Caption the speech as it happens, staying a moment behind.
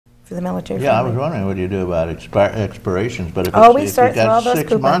for the military. Yeah, I was wondering what you do about expirations, but if, we if start you through all got those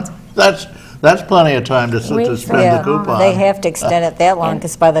 6 months, that's plenty of time to spend the coupon. They have to extend it that long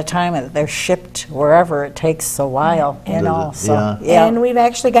because by the time they're shipped wherever, it takes a while, you know. So, yeah. And we've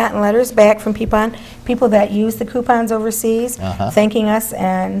actually gotten letters back from people that use the coupons overseas, thanking us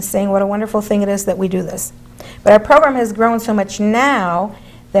and saying what a wonderful thing it is that we do this. But our program has grown so much now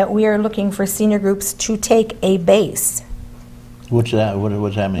that we are looking for senior groups to take a base. What's that?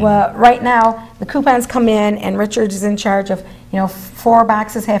 What's that mean? Well, right now, the coupons come in, and Richard is in charge of, 4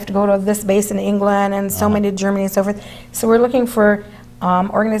 boxes have to go to this base in England, and so many to Germany and so forth. So we're looking for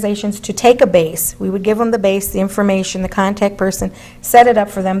organizations to take a base. We would give them the base, the information, the contact person, set it up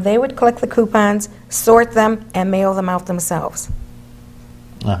for them. They would collect the coupons, sort them, and mail them out themselves.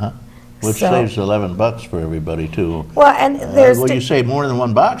 Which saves $11 for everybody, too. Well, and there's... well, you save more than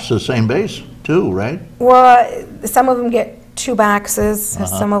 1 box, the same base, too, right? Well, some of them get 2 boxes,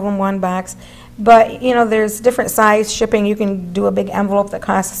 some of them 1 box. But, there's different size shipping. You can do a big envelope that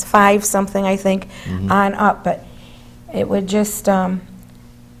costs $5 something, I think, on up. But it would just,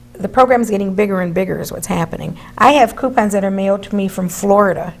 the program's getting bigger and bigger is what's happening. I have coupons that are mailed to me from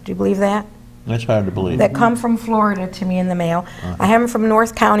Florida. Do you believe that? That's hard to believe. That come from Florida to me in the mail. I have them from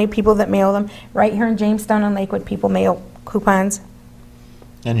North County, people that mail them. Right here in Jamestown and Lakewood, people mail coupons.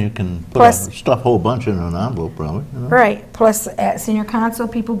 And you can stuff a whole bunch in an envelope, probably. Right. Plus, at Senior Council,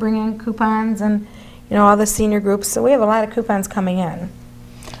 people bring in coupons and, all the senior groups. So we have a lot of coupons coming in.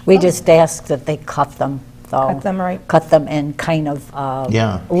 We just ask that they cut them, though. Cut them, right. Cut them and kind of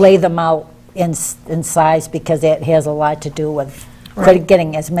lay them out in size, because it has a lot to do with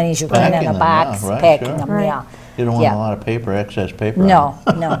getting as many as you can in a box, packing them, You don't want a lot of paper, excess paper. No,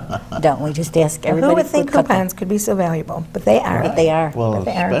 don't. We just ask everybody. Who would think coupons could be so valuable? But they are. But they are. Well,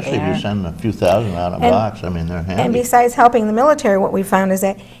 especially if you send a few thousand out in a box. I mean, they're handy. And besides helping the military, what we found is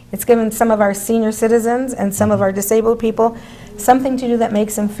that it's given some of our senior citizens and some of our disabled people something to do that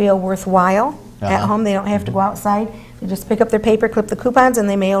makes them feel worthwhile at home. They don't have to go outside. They just pick up their paper, clip the coupons, and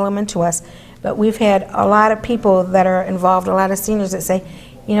they mail them into us. But we've had a lot of people that are involved, a lot of seniors that say,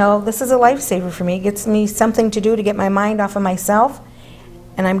 this is a lifesaver for me. It gets me something to do to get my mind off of myself,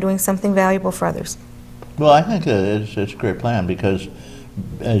 and I'm doing something valuable for others. Well, I think it's a great plan because,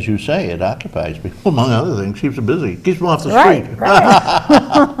 as you say, it occupies people, among other things, keeps them busy, keeps them off the street. Right.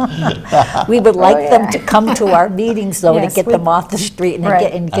 We would like them to come to our meetings, though, to get them off the street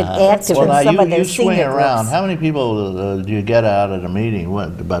and get active in some of their senior swing around. groups. How many people do you get out at a meeting?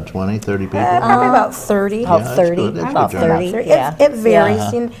 What, about 20, 30 people? Probably about 30. About 30. About 30. It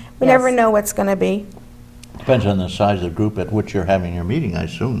varies. We never know what's going to be. Depends on the size of the group at which you're having your meeting, I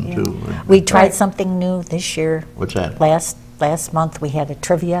assume, too. We tried something new this year. What's that? Last month we had a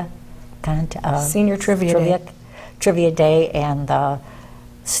trivia senior trivia day, and the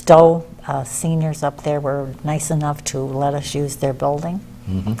Stowe seniors up there were nice enough to let us use their building.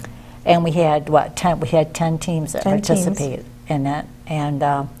 And we had 10 teams that participated in it, and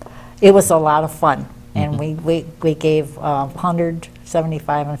it was a lot of fun. And we gave $100,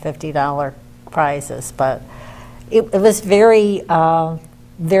 $75, and $50 prizes, but it was very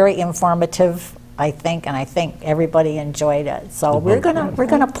very informative, I think, and I think everybody enjoyed it. So we're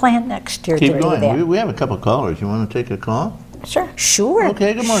gonna plan next year to do that. Keep going. We have a couple callers. You want to take a call? Sure.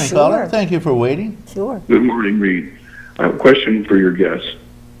 Okay. Good morning, caller. Thank you for waiting. Sure. Good morning, Reed. I have a question for your guests.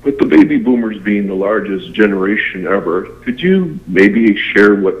 With the baby boomers being the largest generation ever, could you maybe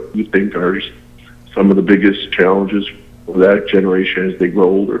share what you think are some of the biggest challenges for that generation as they grow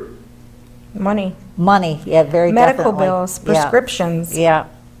older? Money, yeah, very medical definitely. bills, prescriptions. Yeah.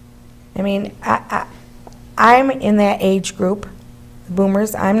 I mean, I'm in that age group, the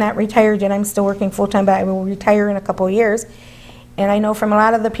boomers. I'm not retired yet. I'm still working full-time, but I will retire in a couple of years. And I know from a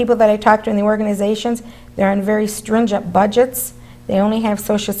lot of the people that I talk to in the organizations, they're on very stringent budgets. They only have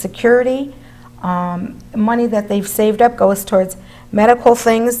Social Security. Money that they've saved up goes towards medical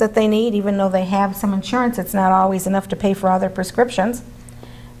things that they need. Even though they have some insurance, it's not always enough to pay for all their prescriptions.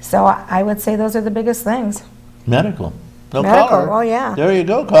 So I would say those are the biggest things. Medical. No, medical, caller. oh yeah. There you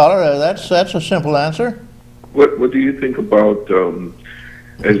go, caller. That's a simple answer. What do you think about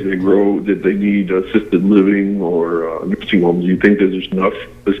as they grow? Did they need assisted living or nursing homes? Do you think there's enough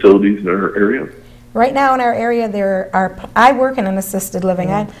facilities in our area? Right now in our area, I work in an assisted living.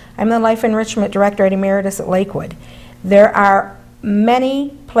 I'm the Life Enrichment Director at Emeritus at Lakewood. There are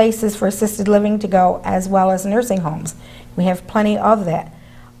many places for assisted living to go, as well as nursing homes. We have plenty of that.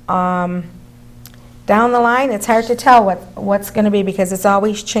 Down the line, it's hard to tell what's going to be because it's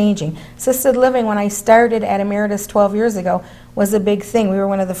always changing. Assisted living, when I started at Emeritus 12 years ago, was a big thing. We were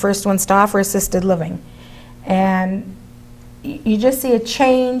one of the first ones to offer assisted living. And you just see a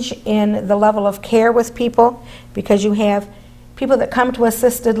change in the level of care with people, because you have people that come to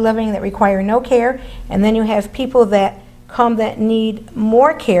assisted living that require no care, and then you have people that come that need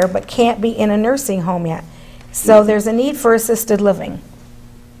more care but can't be in a nursing home yet. So there's a need for assisted living.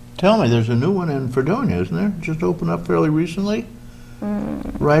 Tell me, there's a new one in Fredonia, isn't there? Just opened up fairly recently?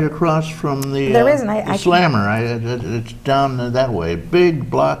 Right across from the, There isn't. the Slammer. It's down that way.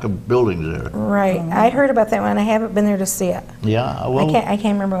 Big block of buildings there. Right. I heard about that one. I haven't been there to see it. Yeah. Well, I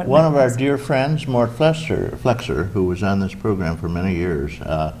can't remember what it one of our was. dear friends, Mort Flexer, who was on this program for many years,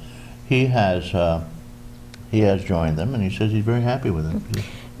 he has joined them, and he says he's very happy with it.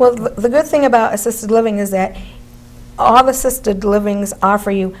 Well, the good thing about assisted living is that all assisted livings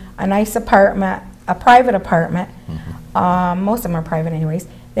offer you a nice apartment, a private apartment. Most of them are private anyways.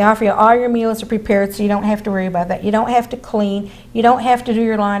 They offer you all your meals are prepared, so you don't have to worry about that. You don't have to clean. You don't have to do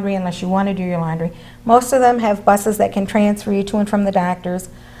your laundry unless you want to do your laundry. Most of them have buses that can transfer you to and from the doctors.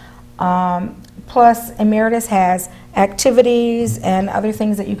 Plus, Emeritus has activities and other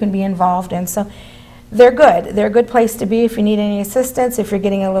things that you can be involved in. So they're good. They're a good place to be if you need any assistance, if you're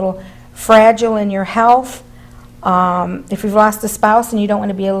getting a little fragile in your health, if you've lost a spouse and you don't want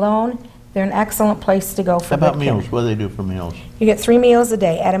to be alone. They're an excellent place to go for How about good care. meals? What do they do for meals? You get 3 meals a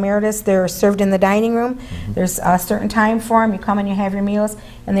day. At Emeritus, they're served in the dining room. There's a certain time for them. You come and you have your meals,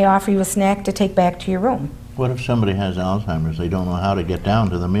 and they offer you a snack to take back to your room. What if somebody has Alzheimer's? They don't know how to get down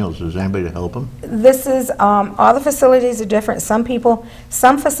to the meals. Is anybody to help them? This is, all the facilities are different. Some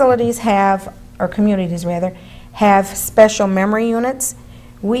facilities have, or communities rather, have special memory units.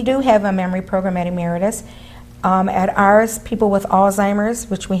 We do have a memory program at Emeritus. At ours, people with Alzheimer's,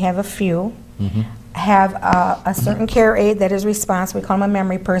 which we have a few, have a certain care aide that is responsible. We call them a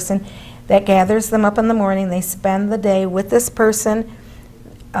memory person that gathers them up in the morning. They spend the day with this person,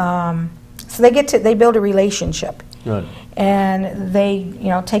 so they build a relationship. Good. And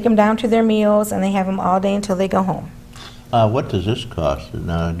they, take them down to their meals, and they have them all day until they go home. What does this cost?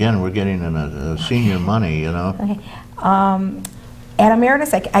 Now, again, we're getting in a senior money, Okay. At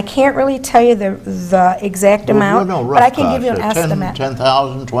Emeritus, I can't really tell you the exact amount, Well, no, but I rough can give you an cost. estimate.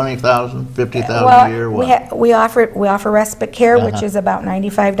 10,000, 20,000, 50,000 Well, a year, what? we offer respite care, which is about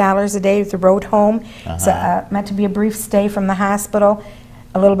 $95 a day with the road home. It's meant to be a brief stay from the hospital,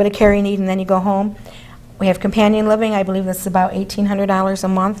 a little bit of care you need, and then you go home. We have companion living. I believe that's about $1,800 a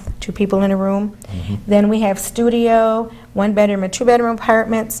month, 2 people in a room. Then we have studio, 1-bedroom and 2-bedroom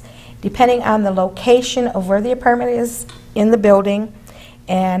apartments, depending on the location of where the apartment is in the building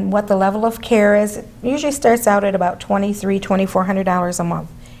and what the level of care is. It usually starts out at about $2,300, $2,400 a month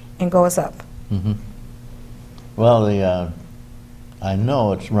and goes up. Well, I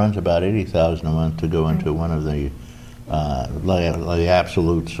know it runs about $80,000 a month to go into one of the like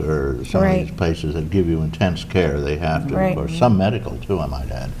Absolutes or some of these places that give you intense care. They have to, or some medical too, I might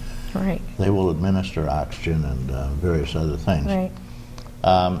add. Right. They will administer oxygen and various other things.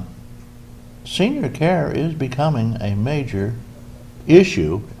 Right. Senior care is becoming a major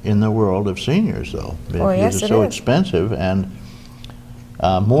issue in the world of seniors, though, because yes, it's it so is. expensive, and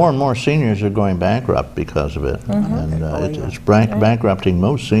more and more seniors are going bankrupt because of it, and it's bankrupting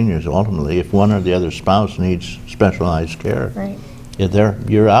most seniors ultimately if one or the other spouse needs specialized care. Right.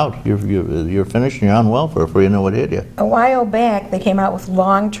 You're out. You're finished, and you're on welfare before you know what hit you. A while back, they came out with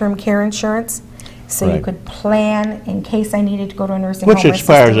long-term care insurance, so you could plan in case I needed to go to a nursing home. Which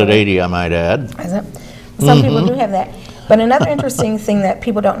expires at 80, I might add. Is it? Some people do have that. But another interesting thing that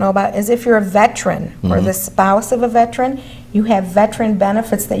people don't know about is if you're a veteran or the spouse of a veteran, you have veteran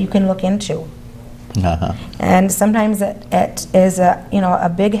benefits that you can look into. And sometimes it is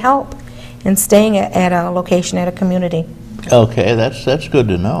a big help in staying at a location, at a community. Okay, that's good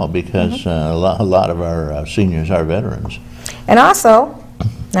to know, because a lot of our seniors are veterans. And also,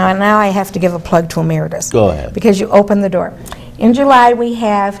 now I have to give a plug to Emeritus. Go ahead. Because you opened the door. In July, we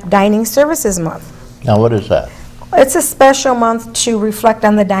have Dining Services Month. Now, what is that? It's a special month to reflect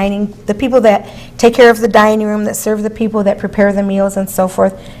on the people that take care of the dining room, that serve the people, that prepare the meals and so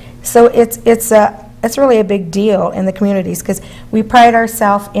forth. So it's really a big deal in the communities, because we pride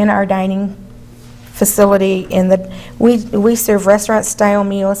ourselves in our dining facility. We serve restaurant style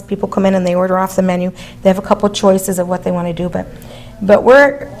meals. People come in and they order off the menu. They have a couple choices of what they want to do, but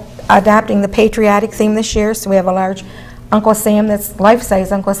we're adopting the patriotic theme this year, so we have a large Uncle Sam, that's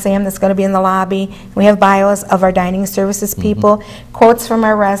life-size Uncle Sam, that's going to be in the lobby. We have bios of our dining services people, quotes from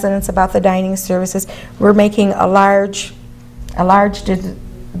our residents about the dining services. We're making a large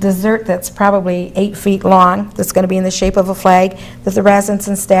dessert that's probably 8 feet long, that's going to be in the shape of a flag, that the residents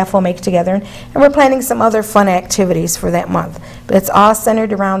and staff will make together. And we're planning some other fun activities for that month. But it's all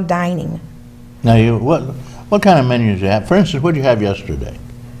centered around dining. Now, What kind of menus do you have? For instance, what did you have yesterday?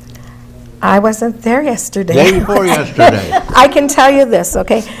 I wasn't there yesterday. Day before yesterday. I can tell you this,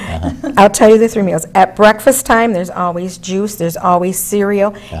 okay? I'll tell you the 3 meals. At breakfast time, there's always juice, there's always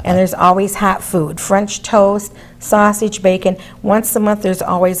cereal, and there's always hot food. French toast, sausage, bacon. Once a month, there's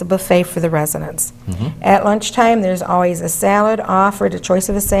always a buffet for the residents. At lunchtime, there's always a salad offered, a choice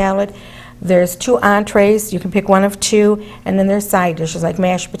of a salad. There's 2 entrees, you can pick one of 2, and then there's side dishes like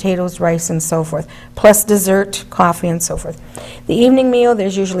mashed potatoes, rice, and so forth, plus dessert, coffee, and so forth. The evening meal,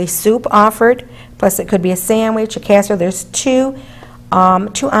 there's usually soup offered, plus it could be a sandwich, a casserole. There's 2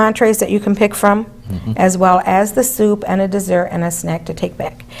 entrees that you can pick from, as well as the soup and a dessert and a snack to take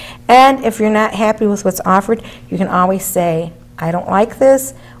back. And if you're not happy with what's offered, you can always say, I don't like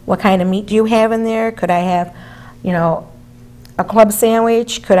this. What kind of meat do you have in there? Could I have, you know, a club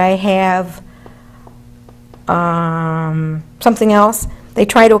sandwich? Could I have something else? They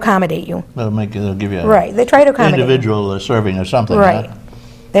try to accommodate you. They'll give you a Right, they try to accommodate you. individual serving or something. Right. Huh?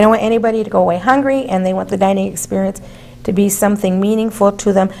 They don't want anybody to go away hungry, and they want the dining experience to be something meaningful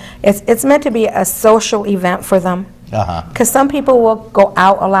to them. It's meant to be a social event for them. Because some people will go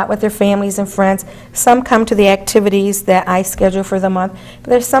out a lot with their families and friends. Some come to the activities that I schedule for the month. But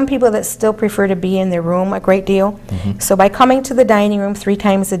there's some people that still prefer to be in their room a great deal. So by coming to the dining room 3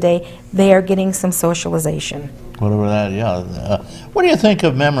 times a day, they are getting some socialization. Whatever that, yeah. What do you think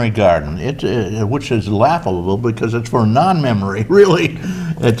of Memory Garden? Which is laughable because it's for non-memory, really.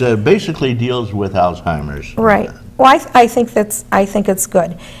 It basically deals with Alzheimer's. Right. Well, I think it's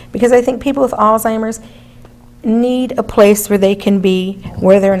good, because I think people with Alzheimer's need a place where they can be,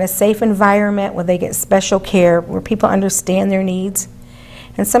 where they're in a safe environment, where they get special care, where people understand their needs.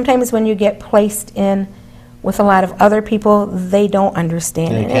 And sometimes when you get placed in with a lot of other people, they don't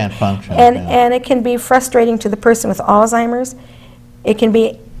understand it. They can't function. And it can be frustrating to the person with Alzheimer's. It can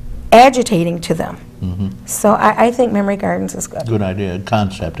be agitating to them. So I think Memory Gardens is good. Good idea,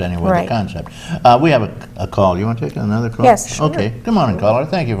 concept anyway, Right. the concept. We have a call. You want to take another call? Yes, sure. Okay, good morning, caller.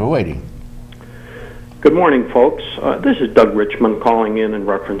 Thank you for waiting. Good morning, folks. This is Doug Richmond calling in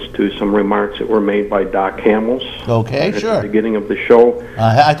reference to some remarks that were made by Doc Hamels Okay, at the sure. beginning of the show.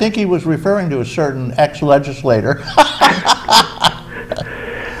 I think he was referring to a certain ex-legislator.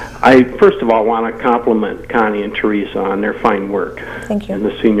 I first of all want to compliment Connie and Teresa on their fine work Thank you. in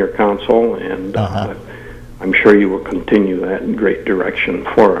the Senior Council, and I'm sure you will continue that in great direction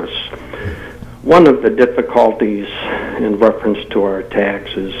for us. One of the difficulties in reference to our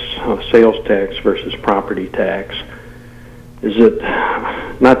taxes, sales tax versus property tax, is that,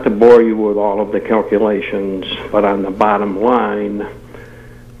 not to bore you with all of the calculations, but on the bottom line,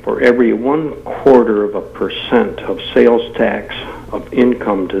 for every 1/4% of sales tax of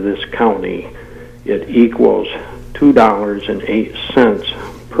income to this county, it equals $2.08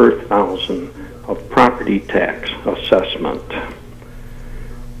 per thousand of property tax assessment.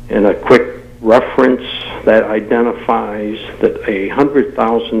 And a quick reference that identifies that a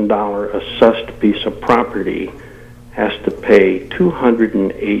 $100,000 assessed piece of property has to pay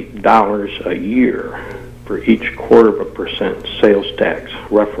 $208 a year for each 1/4% sales tax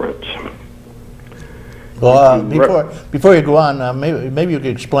reference. Well, before you go on, maybe you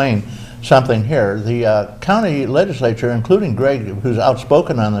could explain something here. The county legislature, including Greg, who's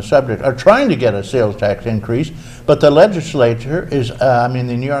outspoken on the subject, are trying to get a sales tax increase, but the legislature is, the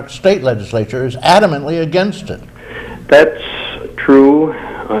New York State legislature is adamantly against it. That's true.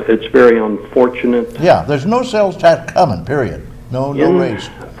 It's very unfortunate. Yeah, there's no sales tax coming, period. No raise.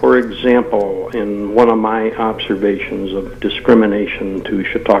 For example, in one of my observations of discrimination to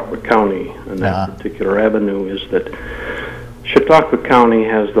Chautauqua County in that particular avenue is that Chautauqua County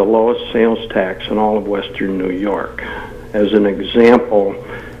has the lowest sales tax in all of western New York. As an example,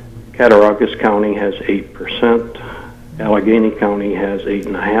 Cattaraugus County has 8%, Allegheny County has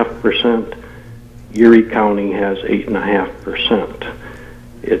 8.5%, Erie County has 8.5%.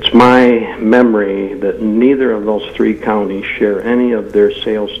 It's my memory that neither of those 3 counties share any of their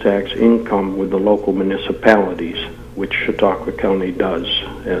sales tax income with the local municipalities, which Chautauqua County does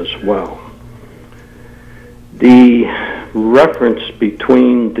as well. The reference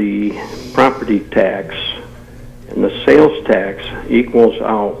between the property tax and the sales tax equals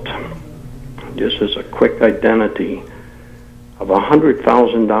out, just as a quick identity, of a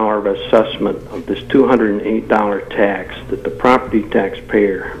 $100,000 assessment of this $208 tax that the property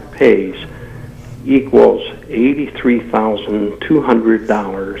taxpayer pays equals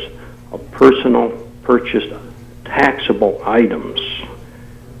 $83,200 of personal purchased taxable items.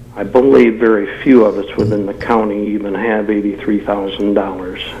 I believe very few of us within the county even have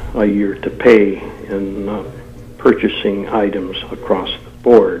 $83,000 a year to pay in purchasing items across the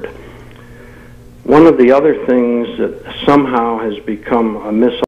board. One of the other things that somehow has become a